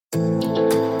Welcome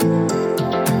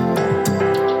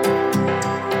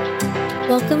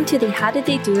to the How Did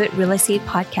They Do It Real Estate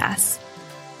Podcast.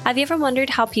 Have you ever wondered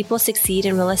how people succeed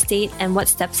in real estate and what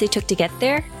steps they took to get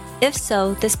there? If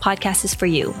so, this podcast is for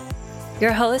you.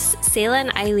 Your hosts, Selah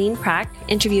and Eileen Prack,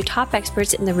 interview top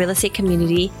experts in the real estate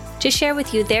community to share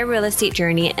with you their real estate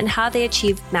journey and how they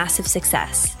achieved massive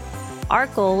success. Our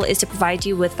goal is to provide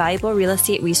you with valuable real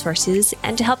estate resources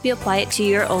and to help you apply it to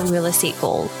your own real estate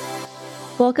goal.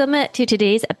 Welcome to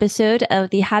today's episode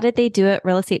of the How Did They Do It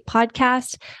Real Estate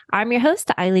Podcast. I'm your host,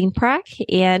 Eileen Prack,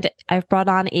 and I've brought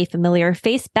on a familiar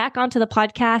face back onto the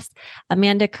podcast,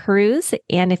 Amanda Cruz.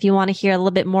 And if you want to hear a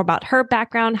little bit more about her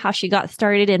background, how she got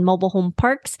started in mobile home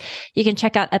parks, you can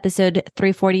check out episode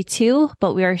 342.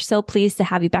 But we are so pleased to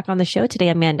have you back on the show today,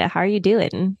 Amanda. How are you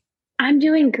doing? I'm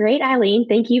doing great, Eileen.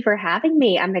 Thank you for having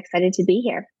me. I'm excited to be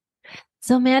here.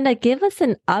 So Amanda, give us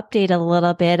an update a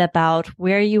little bit about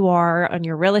where you are on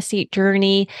your real estate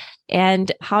journey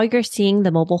and how you're seeing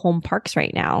the mobile home parks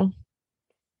right now.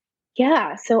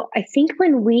 Yeah, so I think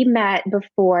when we met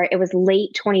before, it was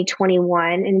late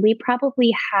 2021, and we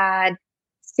probably had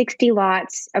 60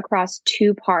 lots across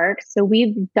 2 parks. So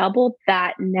we've doubled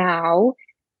that now.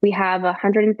 We have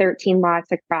 113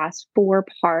 lots across 4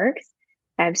 parks.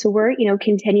 So we're,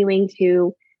 continuing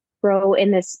to grow in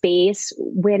the space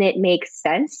when it makes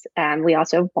sense. We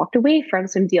also walked away from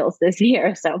some deals this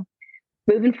year. So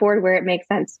moving forward where it makes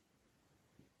sense.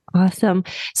 Awesome.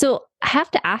 So I have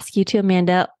to ask you too,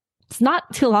 Amanda, it's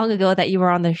not too long ago that you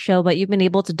were on the show, but you've been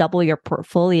able to double your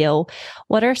portfolio.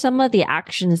 What are some of the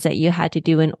actions that you had to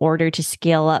do in order to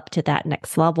scale up to that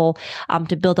next level,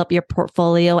 to build up your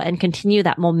portfolio and continue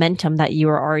that momentum that you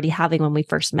were already having when we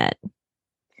first met?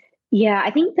 Yeah,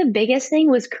 I think the biggest thing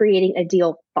was creating a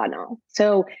deal funnel.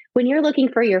 So when you're looking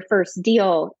for your first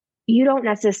deal, you don't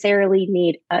necessarily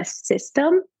need a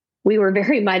system. We were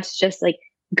very much just like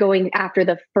going after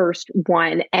the first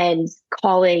one and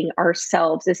calling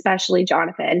ourselves, especially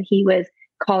Jonathan. He was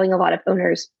calling a lot of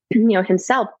owners,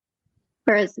 himself.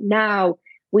 Whereas now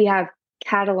we have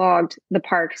cataloged the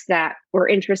parks that we're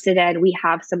interested in. We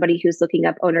have somebody who's looking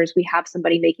up owners. We have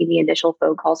somebody making the initial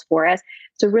phone calls for us.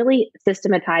 So really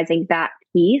systematizing that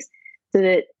piece so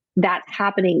that that's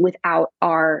happening without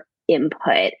our input.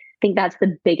 I think that's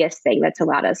the biggest thing that's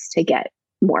allowed us to get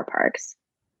more parks.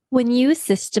 When you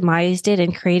systemized it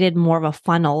and created more of a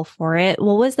funnel for it,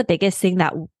 what was the biggest thing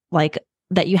that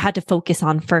you had to focus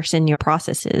on first in your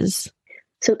processes?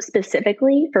 So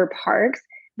specifically for parks,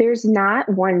 there's not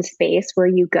one space where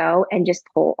you go and just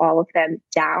pull all of them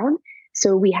down.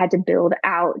 So we had to build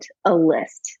out a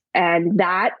list. And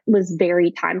that was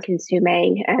very time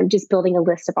consuming, and just building a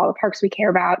list of all the parks we care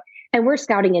about. And we're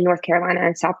scouting in North Carolina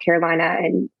and South Carolina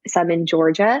and some in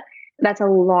Georgia. That's a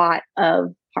lot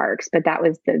of parks, but that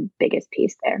was the biggest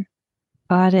piece there.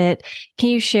 Got it. Can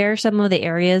you share some of the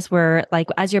areas where,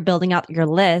 as you're building out your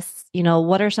lists,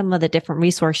 what are some of the different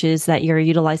resources that you're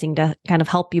utilizing to kind of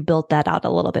help you build that out a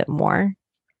little bit more?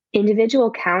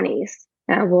 Individual counties.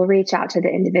 We'll reach out to the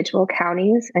individual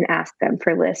counties and ask them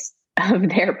for lists of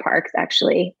their parks,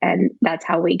 actually. And that's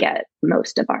how we get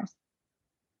most of ours.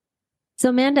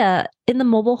 So Amanda, in the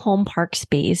mobile home park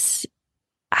space,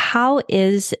 how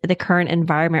is the current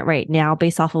environment right now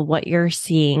based off of what you're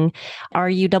seeing? Are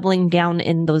you doubling down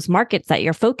in those markets that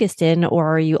you're focused in,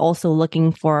 or are you also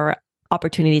looking for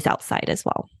opportunities outside as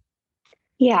well?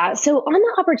 Yeah. So on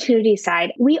the opportunity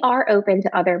side, we are open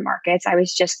to other markets. I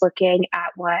was just looking at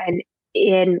one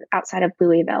outside of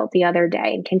Louisville the other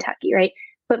day in Kentucky, right?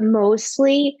 But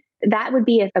mostly that would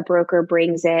be if a broker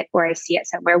brings it or I see it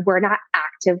somewhere. We're not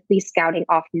actively scouting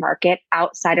off market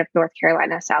outside of North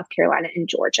Carolina, South Carolina, and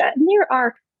Georgia. And there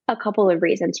are a couple of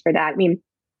reasons for that. I mean,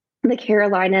 the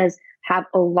Carolinas have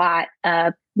a lot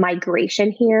of migration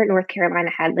here. North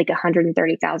Carolina had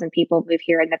 130,000 people move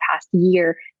here in the past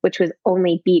year, which was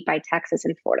only beat by Texas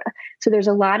and Florida. So there's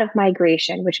a lot of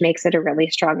migration, which makes it a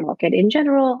really strong market in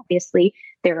general. Obviously,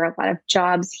 there are a lot of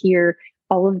jobs here.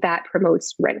 All of that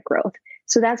promotes rent growth.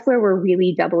 So that's where we're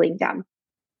really doubling down.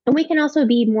 And we can also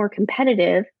be more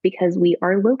competitive because we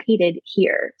are located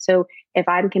here. So if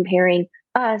I'm comparing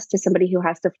us to somebody who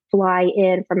has to fly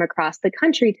in from across the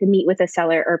country to meet with a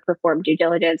seller or perform due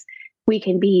diligence, we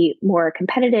can be more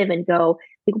competitive and go,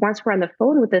 once we're on the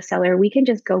phone with the seller, we can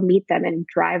just go meet them and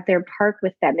drive their park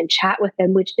with them and chat with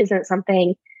them, which isn't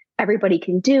something everybody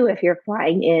can do if you're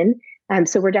flying in.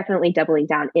 So we're definitely doubling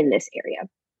down in this area.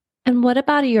 And what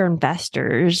about your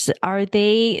investors? Are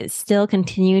they still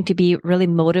continuing to be really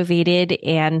motivated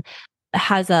and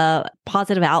has a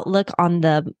positive outlook on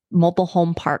the mobile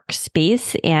home park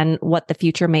space and what the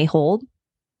future may hold?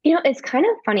 It's kind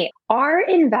of funny. Our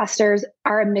investors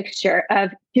are a mixture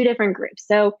of two different groups.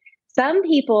 So some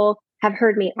people have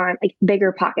heard me on like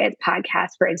Bigger Pockets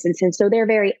podcast, for instance. And so they're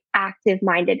very active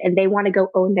minded and they want to go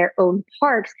own their own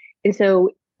parks. And so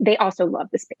they also love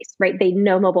the space, right? They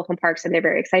know mobile home parks and they're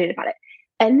very excited about it.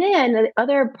 And then the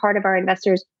other part of our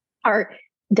investors are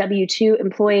W-2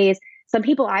 employees, some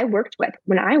people I worked with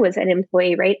when I was an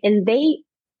employee, right? And they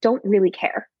don't really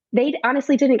care. They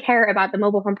honestly didn't care about the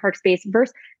mobile home park space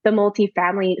versus the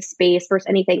multifamily space versus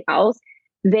anything else.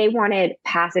 They wanted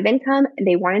passive income.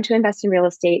 They wanted to invest in real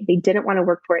estate. They didn't want to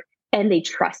work for it and they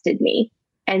trusted me.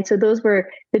 And so those were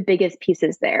the biggest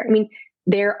pieces there. I mean,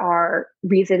 there are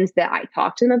reasons that I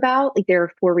talked to them about. Like there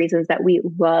are 4 reasons that we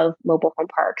love mobile home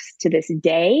parks to this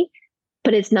day,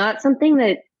 but it's not something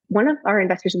that one of our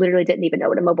investors literally didn't even know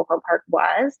what a mobile home park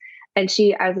was. And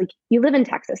I was like, you live in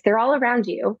Texas. They're all around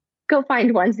you. Go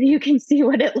find one so you can see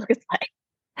what it looks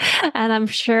like. And I'm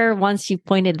sure once you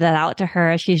pointed that out to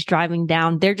her as she's driving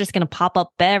down, they're just going to pop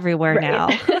up everywhere now.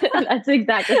 That's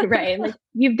exactly right. Like,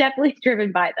 you've definitely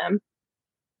driven by them.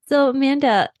 So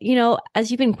Amanda,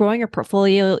 as you've been growing your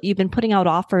portfolio, you've been putting out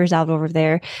offers out over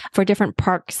there for different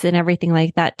parks and everything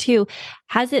like that too.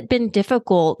 Has it been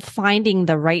difficult finding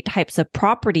the right types of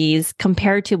properties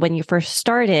compared to when you first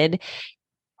started?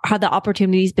 Have the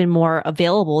opportunities been more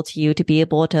available to you to be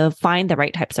able to find the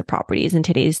right types of properties in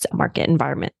today's market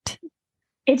environment?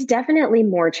 It's definitely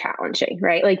more challenging,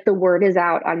 right? Like the word is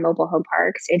out on mobile home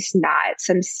parks. It's not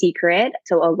some secret.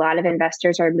 So a lot of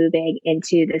investors are moving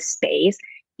into this space,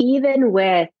 even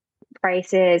with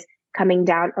prices coming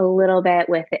down a little bit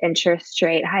with the interest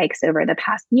rate hikes over the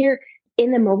past year.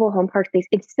 In the mobile home park space,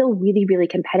 it's still really, really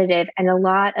competitive. And a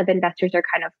lot of investors are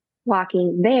kind of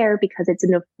flocking there because it's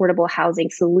an affordable housing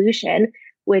solution,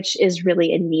 which is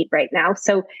really in need right now.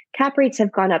 So cap rates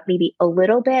have gone up maybe a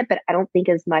little bit, but I don't think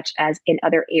as much as in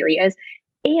other areas.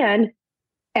 And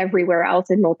everywhere else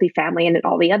in multifamily and in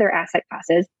all the other asset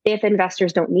classes, if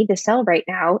investors don't need to sell right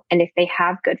now, and if they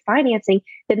have good financing,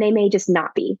 then they may just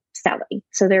not be selling.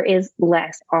 So there is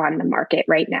less on the market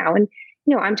right now. And,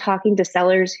 I'm talking to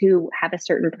sellers who have a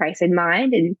certain price in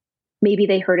mind, and maybe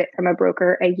they heard it from a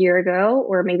broker a year ago,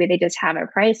 or maybe they just have a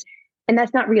price, and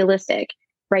that's not realistic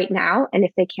right now. And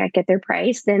if they can't get their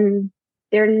price, then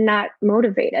they're not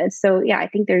motivated. So yeah, I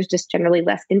think there's just generally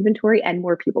less inventory and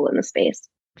more people in the space.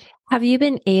 Have you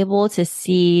been able to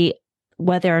see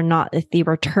whether or not if the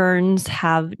returns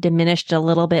have diminished a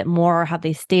little bit more? Have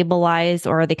they stabilized,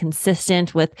 or are they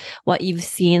consistent with what you've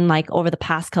seen like over the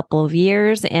past couple of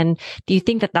years? And do you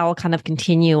think that will kind of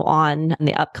continue on in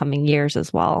the upcoming years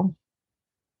as well?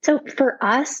 So for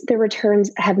us, the returns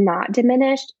have not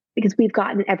diminished because we've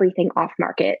gotten everything off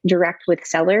market direct with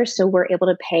sellers. So we're able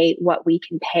to pay what we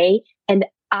can pay. And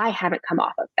I haven't come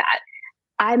off of that.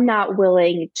 I'm not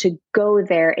willing to go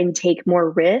there and take more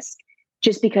risk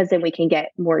just because then we can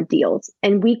get more deals.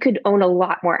 And we could own a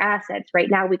lot more assets. Right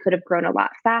now, we could have grown a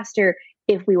lot faster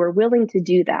if we were willing to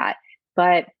do that.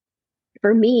 But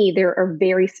for me, there are a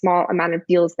very small amount of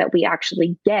deals that we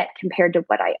actually get compared to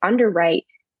what I underwrite,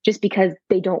 just because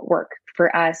they don't work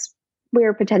for us,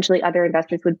 where potentially other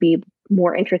investors would be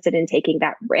more interested in taking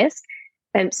that risk.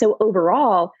 And so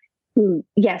overall,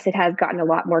 yes, it has gotten a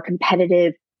lot more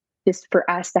competitive. Just for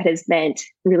us, that has meant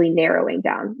really narrowing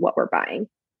down what we're buying.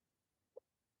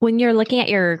 When you're looking at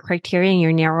your criteria and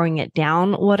you're narrowing it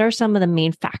down, what are some of the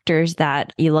main factors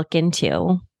that you look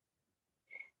into?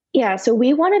 Yeah, so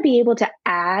we want to be able to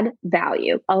add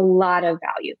value, a lot of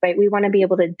value, right? We want to be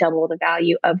able to double the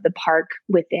value of the park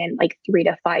within like 3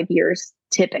 to 5 years,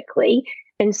 typically.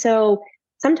 And so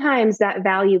sometimes that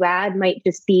value add might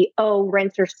just be, oh,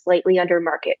 rents are slightly under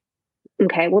market.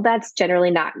 Okay, well, that's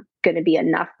generally not going to be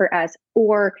enough for us.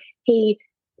 Or, hey,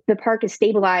 the park is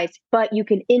stabilized, but you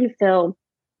can infill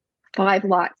 5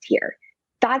 lots here.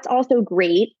 That's also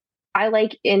great. I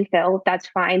like infill, that's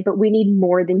fine, but we need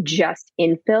more than just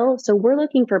infill. So we're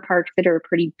looking for parks that are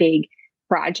pretty big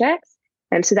projects.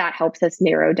 And so that helps us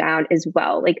narrow down as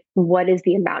well. Like, what is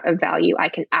the amount of value I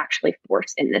can actually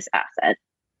force in this asset?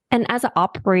 And as an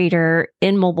operator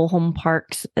in mobile home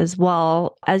parks as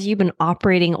well, as you've been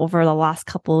operating over the last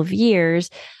couple of years,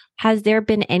 has there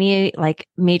been any like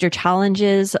major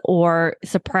challenges or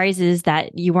surprises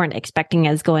that you weren't expecting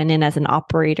as going in as an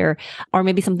operator, or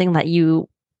maybe something that you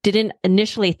didn't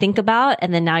initially think about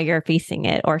and then now you're facing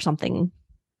it or something?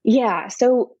 Yeah.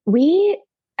 So we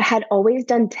had always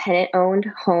done tenant-owned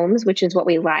homes, which is what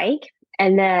we like.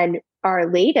 And then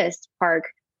our latest park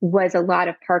was a lot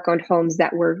of park-owned homes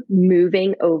that were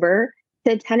moving over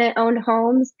to tenant-owned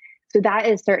homes. So that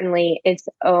is certainly its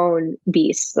own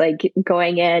beast, like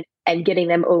going in and getting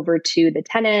them over to the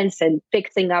tenants and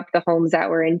fixing up the homes that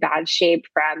were in bad shape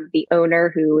from the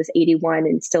owner who was 81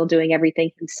 and still doing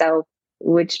everything himself,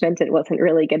 which meant it wasn't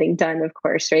really getting done, of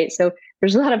course, right? So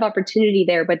there's a lot of opportunity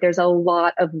there, but there's a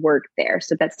lot of work there.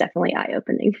 So that's definitely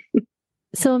eye-opening.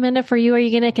 So Amanda, for you, are you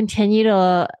going to continue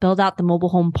to build out the mobile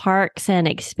home parks and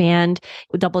expand,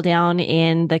 double down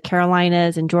in the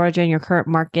Carolinas and Georgia and your current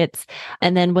markets,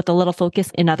 and then with a little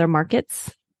focus in other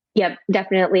markets? Yep,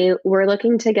 definitely. We're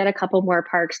looking to get a couple more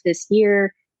parks this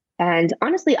year. And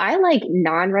honestly, I like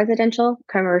non-residential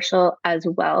commercial as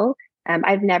well.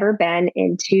 I've never been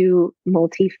into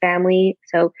multifamily,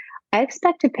 so I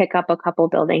expect to pick up a couple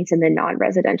buildings in the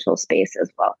non-residential space as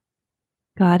well.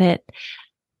 Got it.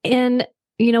 And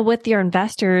with your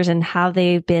investors and how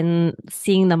they've been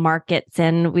seeing the markets,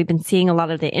 and we've been seeing a lot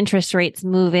of the interest rates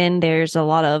move in. There's a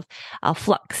lot of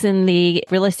flux in the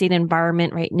real estate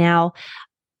environment right now.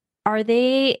 Are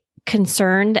they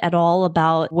concerned at all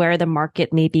about where the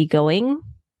market may be going?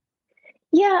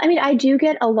 Yeah, I mean, I do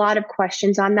get a lot of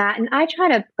questions on that. And I try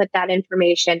to put that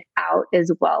information out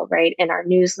as well, right, in our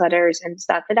newsletters and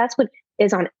stuff. But that's what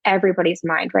is on everybody's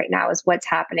mind right now is what's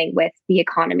happening with the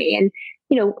economy. And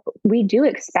we do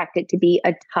expect it to be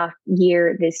a tough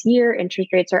year this year. Interest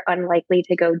rates are unlikely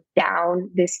to go down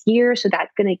this year. So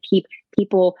that's going to keep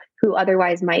people who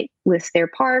otherwise might list their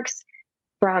parks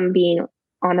from being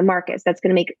on the markets. That's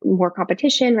going to make more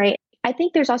competition, right? I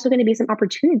think there's also going to be some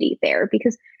opportunity there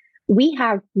because we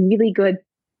have really good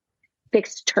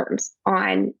fixed terms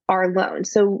on our loan.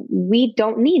 So we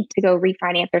don't need to go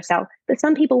refinance or sell, but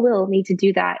some people will need to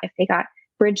do that if they got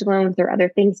bridge loans or other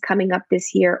things coming up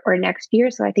this year or next year.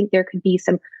 So I think there could be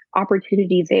some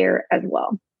opportunity there as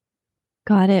well.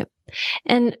 Got it.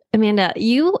 And Amanda,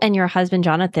 you and your husband,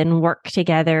 Jonathan, work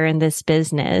together in this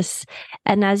business.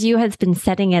 And as you had been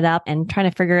setting it up and trying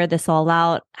to figure this all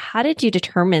out, how did you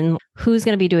determine who's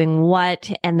going to be doing what?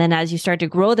 And then as you start to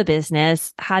grow the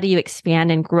business, how do you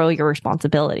expand and grow your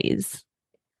responsibilities?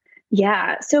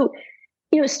 Yeah. So,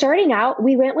 starting out,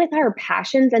 we went with our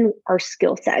passions and our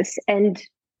skill sets. And,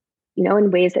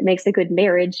 in ways that makes a good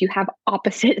marriage, you have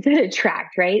opposites that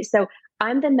attract, right? So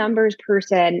I'm the numbers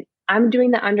person. I'm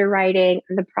doing the underwriting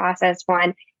and the process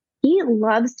one. He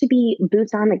loves to be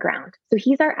boots on the ground. So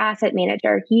he's our asset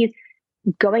manager. He's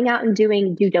going out and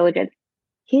doing due diligence.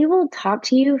 He will talk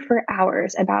to you for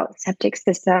hours about septic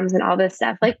systems and all this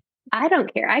stuff. Like, I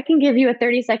don't care. I can give you a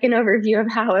 30-second overview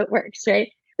of how it works, right?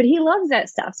 But he loves that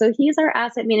stuff. So he's our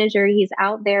asset manager. He's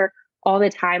out there all the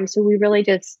time. So we really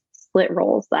just split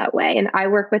roles that way. And I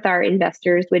work with our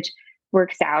investors, which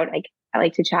works out. Like, I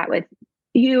like to chat with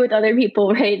other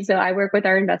people, right? So I work with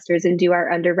our investors and do our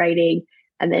underwriting,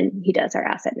 and then he does our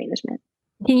asset management.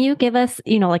 Can you give us,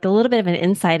 like a little bit of an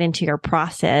insight into your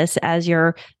process as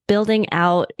you're building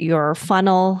out your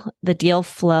funnel, the deal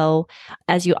flow,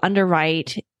 as you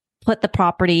underwrite, put the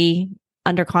property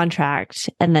under contract,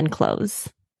 and then close?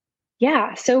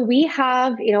 Yeah. So we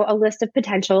have, a list of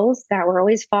potentials that we're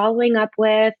always following up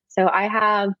with. So I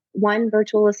have one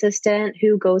virtual assistant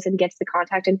who goes and gets the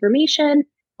contact information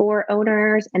for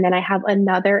owners. And then I have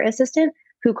another assistant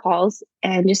who calls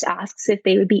and just asks if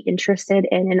they would be interested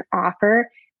in an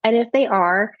offer. And if they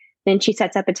are, then she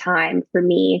sets up a time for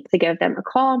me to give them a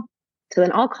call. So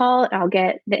then I'll call, I'll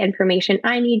get the information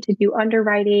I need to do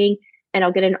underwriting, and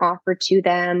I'll get an offer to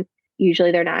them.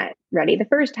 Usually they're not ready the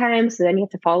first time. So then you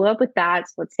have to follow up with that.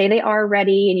 So let's say they are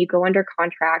ready and you go under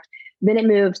contract, then it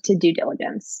moves to due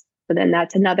diligence. So then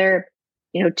that's another,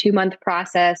 2-month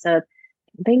process of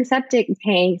pumping septic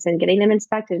tanks and getting them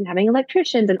inspected and having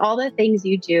electricians and all the things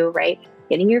you do, right?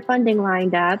 Getting your funding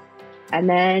lined up and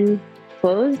then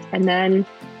closed, and then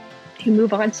you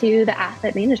move on to the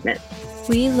asset management.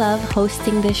 We love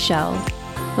hosting this show.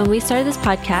 When we started this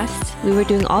podcast, we were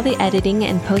doing all the editing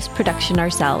and post-production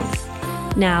ourselves.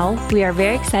 Now, we are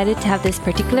very excited to have this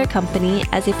particular company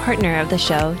as a partner of the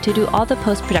show to do all the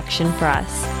post-production for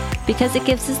us, because it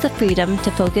gives us the freedom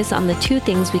to focus on the two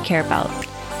things we care about: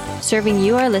 serving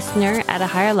you, our listener, at a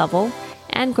higher level,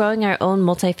 and growing our own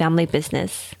multifamily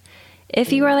business.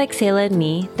 If you are like Selah and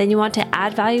me, then you want to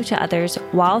add value to others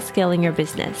while scaling your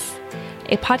business.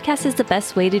 A podcast is the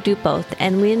best way to do both,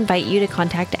 and we invite you to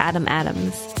contact Adam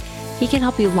Adams. He can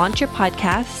help you launch your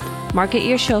podcast, market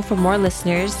your show for more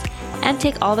listeners, and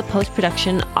take all the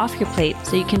post-production off your plate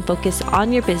so you can focus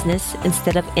on your business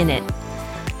instead of in it.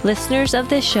 Listeners of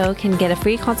this show can get a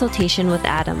free consultation with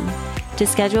Adam. To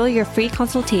schedule your free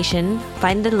consultation,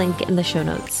 find the link in the show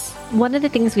notes. One of the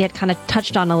things we had kind of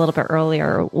touched on a little bit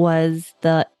earlier was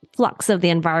the flux of the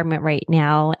environment right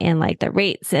now and like the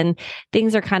rates and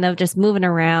things are kind of just moving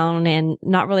around and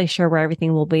not really sure where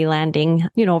everything will be landing,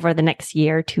 over the next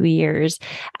year, 2 years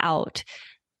out.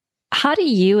 How do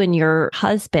you and your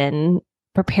husband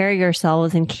prepare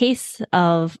yourselves in case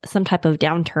of some type of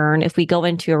downturn? If we go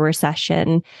into a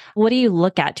recession, what do you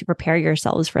look at to prepare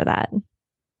yourselves for that?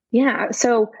 Yeah.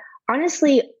 So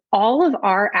honestly, all of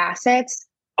our assets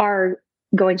are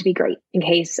going to be great in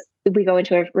case we go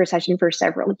into a recession for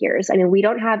several years. I mean, we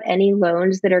don't have any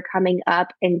loans that are coming up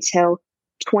until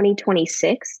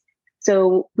 2026.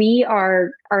 So we are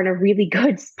in a really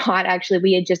good spot. Actually,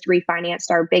 we had just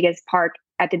refinanced our biggest park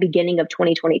at the beginning of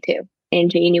 2022 in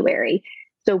January.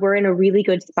 So we're in a really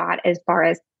good spot as far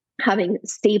as having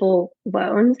stable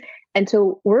loans. And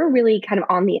so we're really kind of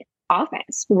on the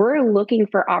offense. We're looking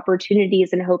for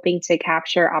opportunities and hoping to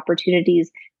capture opportunities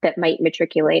that might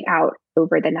matriculate out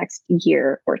over the next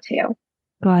year or two.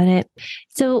 Got it.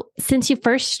 So since you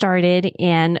first started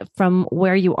and from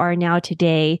where you are now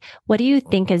today, what do you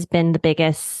think has been the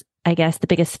biggest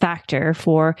factor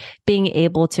for being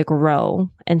able to grow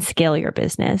and scale your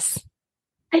business?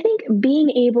 I think being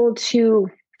able to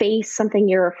face something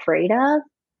you're afraid of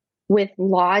with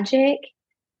logic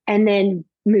and then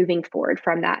moving forward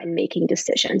from that and making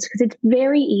decisions. Because it's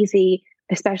very easy,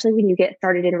 especially when you get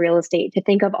started in real estate, to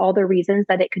think of all the reasons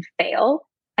that it could fail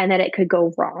and that it could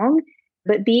go wrong.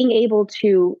 But being able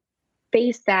to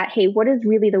face that, hey, what is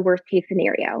really the worst case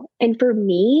scenario? And for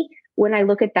me, when I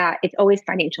look at that, it's always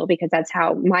financial because that's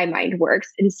how my mind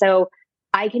works. And so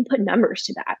I can put numbers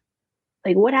to that.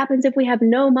 Like, what happens if we have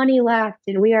no money left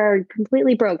and we are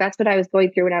completely broke? That's what I was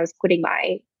going through when I was quitting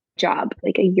my job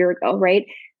like a year ago, right?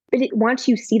 But once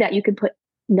you see that, you can put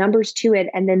numbers to it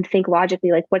and then think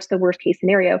logically, like, what's the worst case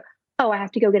scenario? Oh, I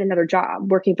have to go get another job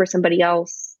working for somebody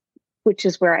else, which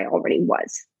is where I already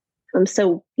was.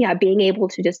 So yeah, being able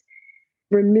to just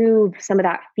remove some of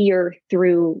that fear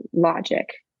through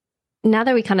logic. Now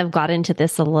that we kind of got into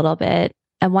this a little bit,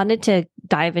 I wanted to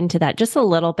dive into that just a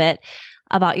little bit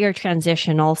about your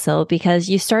transition also, because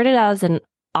you started out as an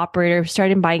operator,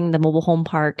 started buying the mobile home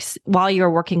parks while you were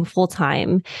working full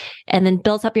time and then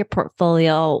built up your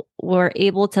portfolio, were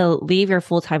able to leave your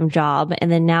full-time job. And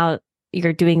then now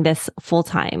you're doing this full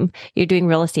time. You're doing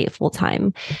real estate full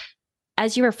time.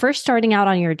 As you were first starting out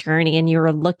on your journey and you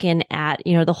were looking at,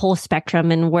 the whole spectrum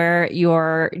and where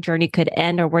your journey could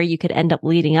end or where you could end up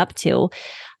leading up to,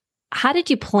 how did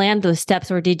you plan those steps?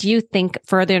 Or did you think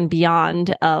further and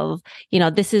beyond of,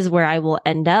 this is where I will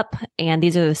end up and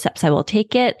these are the steps I will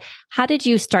take it? How did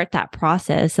you start that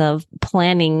process of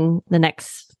planning the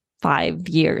next 5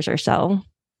 years or so?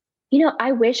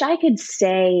 I wish I could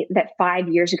say that 5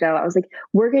 years ago, I was like,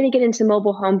 we're going to get into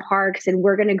mobile home parks and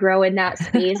we're going to grow in that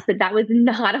space. But that was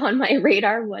not on my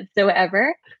radar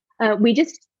whatsoever. We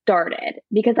just started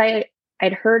because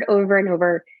I'd heard over and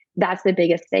over, that's the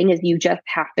biggest thing is you just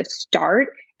have to start.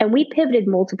 And we pivoted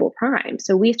multiple times.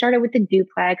 So we started with the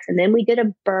duplex and then we did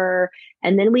a BRRRR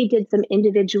and then we did some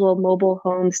individual mobile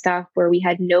home stuff where we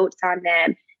had notes on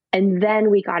them. And then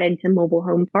we got into mobile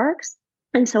home parks.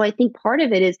 And so I think part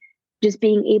of it is just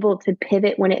being able to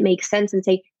pivot when it makes sense and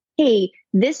say, hey,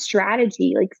 this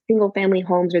strategy, like single family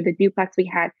homes or the duplex we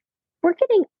had, we're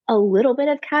getting a little bit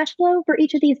of cash flow for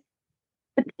each of these,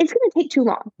 but it's going to take too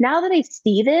long. Now that I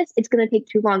see this, it's going to take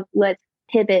too long. Let's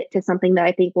pivot to something that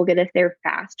I think will get us there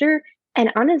faster. And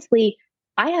honestly,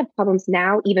 I have problems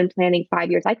now, even planning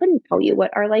 5 years. I couldn't tell you what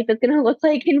our life is going to look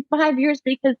like in 5 years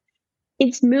because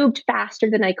it's moved faster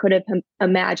than I could have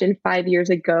imagined 5 years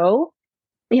ago.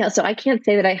 Yeah, so I can't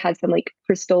say that I had some like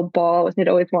crystal ball and had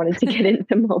always wanted to get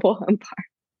into mobile home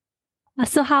park.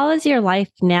 So how is your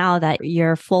life now that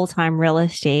you're full-time real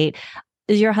estate?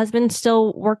 Is your husband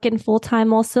still working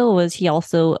full-time also? Or is he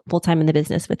also full-time in the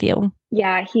business with you?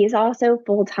 Yeah, he's also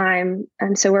full-time.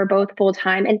 So we're both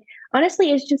full-time. And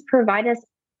honestly, it's just provide us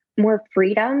more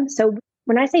freedom. So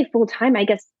when I say full-time, I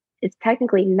guess it's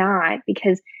technically not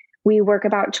because we work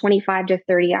about 25 to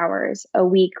 30 hours a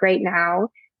week right now.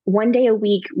 One day a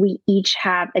week, we each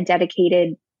have a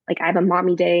dedicated, like I have a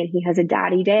mommy day and he has a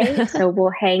daddy day. So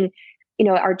we'll hang,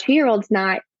 our 2-year-old's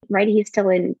not, right? He's still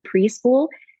in preschool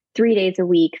 3 days a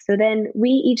week. So then we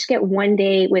each get one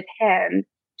day with him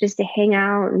just to hang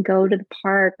out and go to the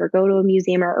park or go to a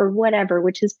museum or whatever,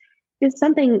 which is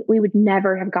something we would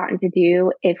never have gotten to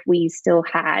do if we still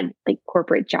had like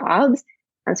corporate jobs.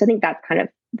 So I think that's kind of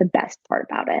the best part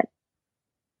about it.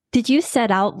 Did you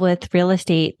set out with real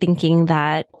estate thinking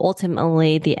that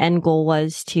ultimately the end goal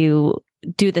was to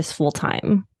do this full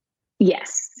time?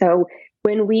 Yes. So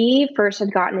when we first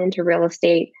had gotten into real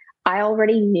estate, I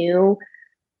already knew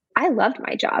I loved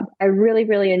my job. I really,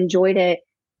 really enjoyed it.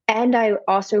 And I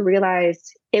also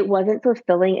realized it wasn't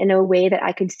fulfilling in a way that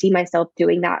I could see myself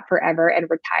doing that forever and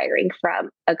retiring from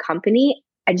a company.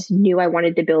 I just knew I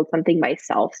wanted to build something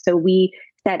myself. So we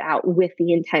set out with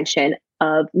the intention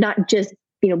of not just,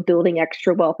 building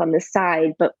extra wealth on the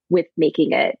side, but with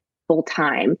making it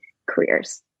full-time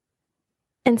careers.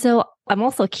 And so I'm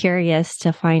also curious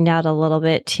to find out a little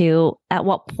bit too, at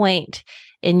what point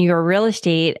in your real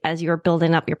estate, as you were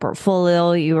building up your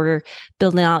portfolio, you were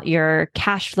building out your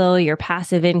cash flow, your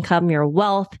passive income, your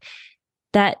wealth,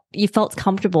 that you felt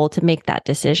comfortable to make that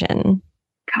decision?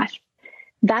 Gosh,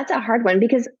 that's a hard one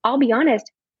because I'll be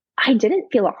honest, I didn't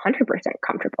feel 100%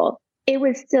 comfortable. It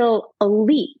was still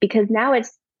elite because now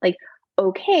it's like,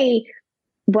 okay,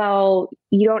 well,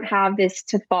 you don't have this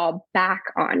to fall back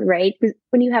on, right? Because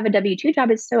when you have a W-2 job,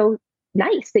 it's so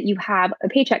nice that you have a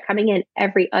paycheck coming in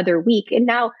every other week. And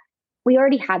now we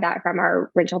already had that from our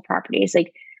rental properties,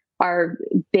 like our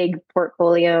big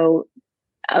portfolio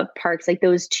of parks, like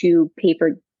those two pay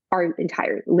for our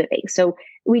entire living. So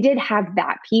we did have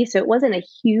that piece. So it wasn't a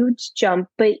huge jump,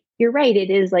 but you're right. It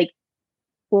is like,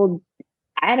 well,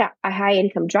 I had a high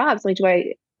income job. So like, do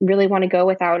I really want to go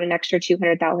without an extra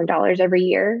 $200,000 every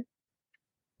year?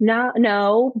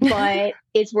 No, but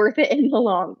it's worth it in the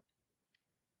long run.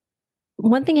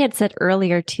 One thing I had said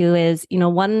earlier too is,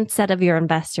 one set of your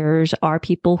investors are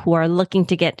people who are looking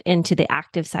to get into the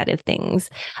active side of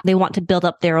things. They want to build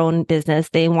up their own business.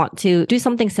 They want to do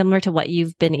something similar to what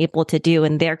you've been able to do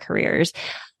in their careers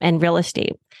and real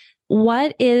estate.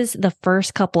 What is the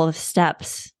first couple of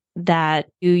steps that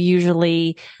you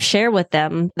usually share with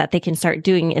them that they can start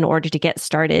doing in order to get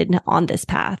started on this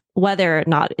path, whether or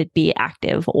not it be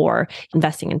active or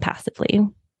investing in passively?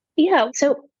 Yeah.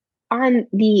 So on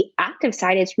the active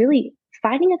side, it's really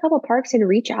finding a couple parks and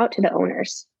reach out to the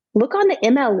owners. Look on the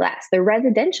MLS, the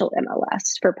residential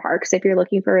MLS for parks. If you're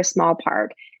looking for a small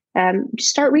park, just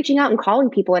start reaching out and calling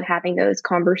people and having those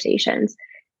conversations.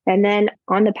 And then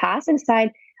on the passive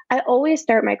side, I always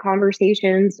start my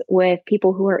conversations with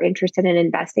people who are interested in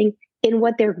investing in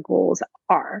what their goals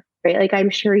are, right? Like I'm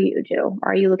sure you do.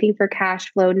 Are you looking for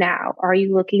cash flow now? Are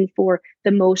you looking for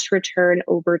the most return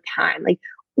over time? Like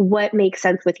what makes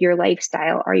sense with your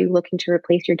lifestyle? Are you looking to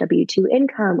replace your W-2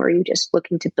 income? Or are you just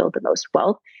looking to build the most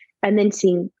wealth? And then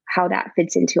seeing how that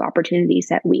fits into opportunities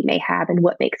that we may have and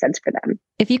what makes sense for them.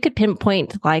 If you could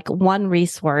pinpoint like one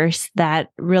resource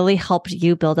that really helped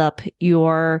you build up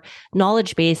your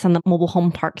knowledge base on the mobile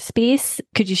home park space,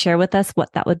 could you share with us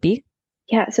what that would be?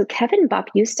 Yeah. So Kevin Bupp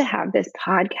used to have this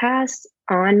podcast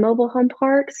on mobile home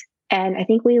parks. And I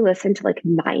think we listened to like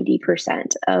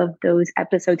 90% of those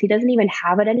episodes. He doesn't even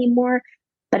have it anymore,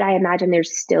 but I imagine they're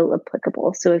still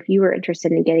applicable. So if you were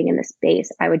interested in getting in the space,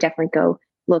 I would definitely go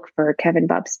look for Kevin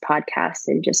Bupp's podcast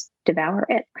and just devour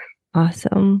it.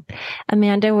 Awesome.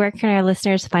 Amanda, where can our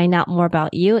listeners find out more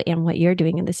about you and what you're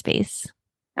doing in the space?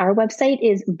 Our website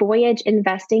is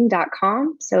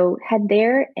voyageinvesting.com. So head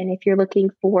there. And if you're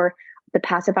looking for the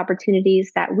passive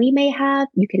opportunities that we may have,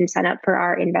 you can sign up for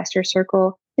our investor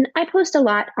circle. And I post a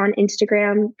lot on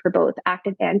Instagram for both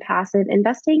active and passive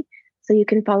investing. So you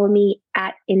can follow me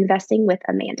at Investing with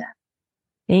Amanda.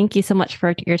 Thank you so much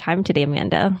for your time today,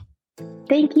 Amanda.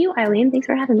 Thank you, Eileen. Thanks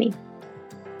for having me.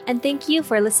 And thank you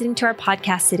for listening to our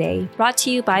podcast today, brought to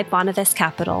you by Bonavest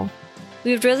Capital.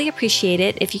 We would really appreciate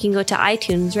it if you can go to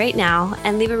iTunes right now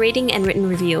and leave a rating and written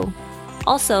review.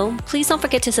 Also, please don't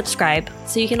forget to subscribe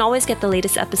so you can always get the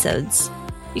latest episodes.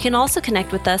 You can also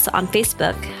connect with us on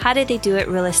Facebook, How Did They Do It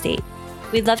Real Estate.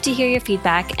 We'd love to hear your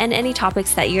feedback and any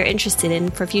topics that you're interested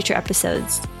in for future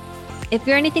episodes. If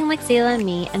you're anything like Zayla and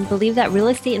me and believe that real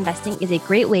estate investing is a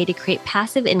great way to create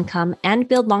passive income and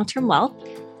build long-term wealth,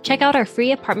 check out our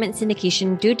free apartment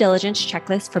syndication due diligence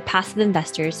checklist for passive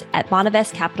investors at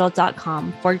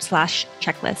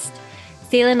bonavestcapital.com/checklist.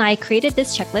 Zayla and I created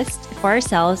this checklist for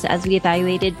ourselves as we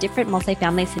evaluated different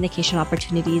multifamily syndication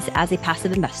opportunities as a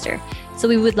passive investor. So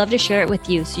we would love to share it with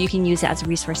you so you can use it as a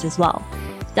resource as well.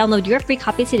 Download your free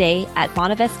copy today at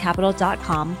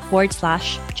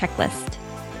bonavestcapital.com/checklist.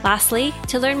 Lastly,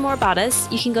 to learn more about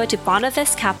us, you can go to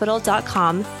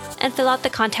bonavestcapital.com and fill out the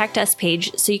Contact Us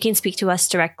page so you can speak to us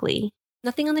directly.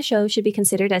 Nothing on the show should be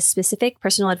considered as specific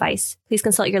personal advice. Please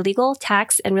consult your legal,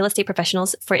 tax, and real estate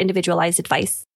professionals for individualized advice.